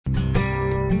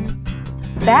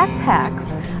backpacks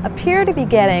appear to be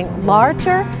getting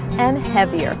larger and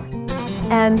heavier.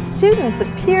 And students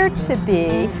appear to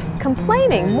be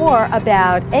complaining more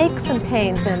about aches and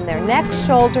pains in their neck,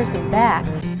 shoulders, and back.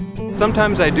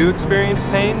 Sometimes I do experience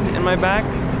pain in my back.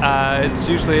 It's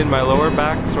usually in my lower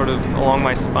back, sort of along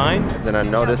my spine. And I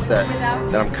notice that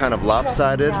I'm kind of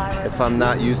lopsided if I'm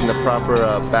not using the proper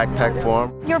backpack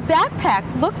form. Your backpack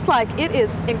looks like it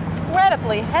is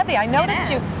incredibly heavy. I noticed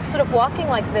you sort of walking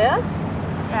like this.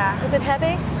 Yeah. Is it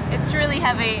heavy? It's really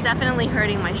heavy. It's definitely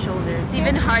hurting my shoulders. It's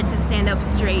even hard to stand up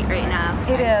straight right now.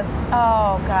 It is.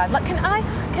 Oh God. Look, can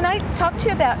I talk to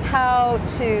you about how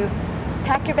to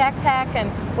pack your backpack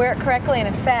and wear it correctly?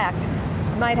 And in fact,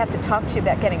 I might have to talk to you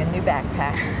about getting a new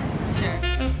backpack. Sure.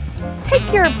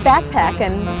 Take your backpack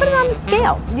and put it on the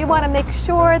scale. You want to make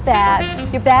sure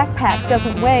that your backpack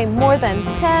doesn't weigh more than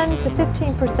 10 to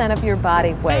 15% of your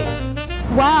body weight.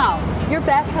 Wow, your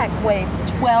backpack weighs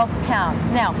 12 pounds.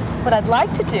 Now, what I'd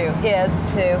like to do is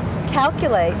to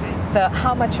calculate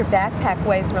how much your backpack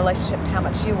weighs in relationship to how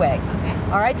much you weigh. Okay.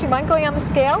 All right, do you mind going on the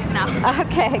scale? No.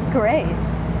 Okay, great.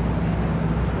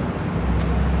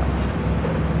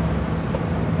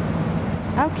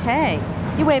 Okay,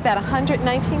 you weigh about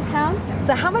 119 pounds.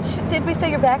 So how much did we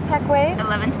say your backpack weighed?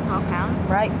 11 to 12 pounds.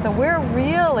 Right, so we're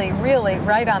really, really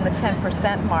right on the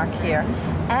 10% mark here.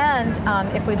 And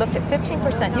if we looked at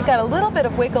 15%, you've got a little bit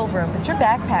of wiggle room, but your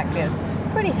backpack is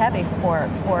pretty heavy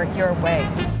for your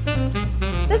weight.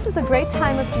 This is a great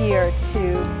time of year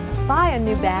to buy a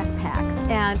new backpack.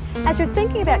 And as you're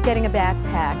thinking about getting a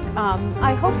backpack,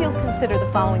 I hope you'll consider the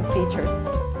following features.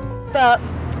 The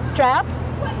straps,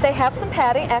 they have some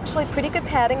padding, actually pretty good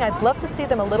padding. I'd love to see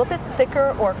them a little bit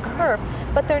thicker or curved,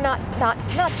 but they're not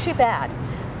too bad.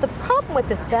 The problem with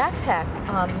this backpack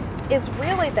is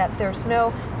really that there's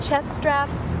no chest strap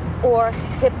or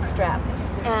hip strap.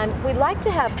 And we like to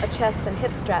have a chest and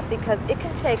hip strap because it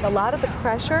can take a lot of the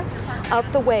pressure of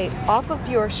the weight off of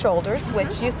your shoulders,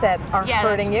 which you said are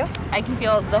hurting you. I can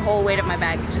feel the whole weight of my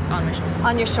bag just on my shoulders.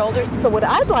 On your shoulders. So what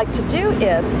I'd like to do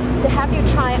is to have you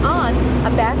try on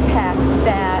a backpack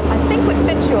that I think would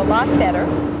fit you a lot better.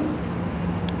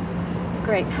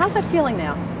 Great. How's that feeling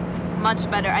now?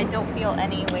 Much better. I don't feel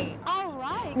any weight. All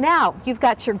right. Now you've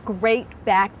got your great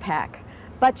backpack,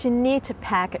 but you need to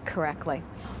pack it correctly.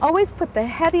 Always put the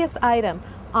heaviest item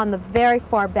on the very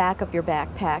far back of your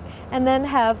backpack and then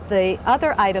have the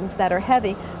other items that are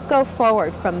heavy go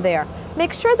forward from there.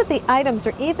 Make sure that the items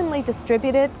are evenly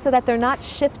distributed so that they're not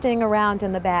shifting around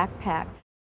in the backpack.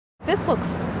 This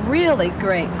looks really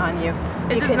great on you.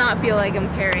 It does not feel like I'm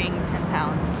carrying 10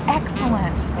 pounds.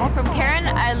 Excellent. From Karen,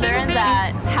 I learned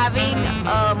that having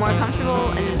a more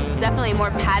comfortable and definitely more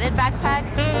padded backpack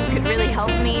could really help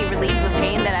me relieve the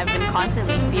pain that I've been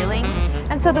constantly feeling.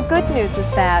 And so the good news is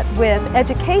that with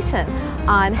education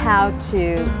on how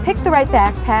to pick the right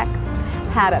backpack,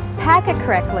 how to pack it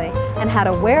correctly, and how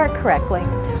to wear it correctly,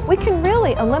 we can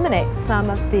really eliminate some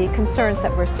of the concerns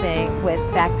that we're seeing with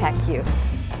backpack use.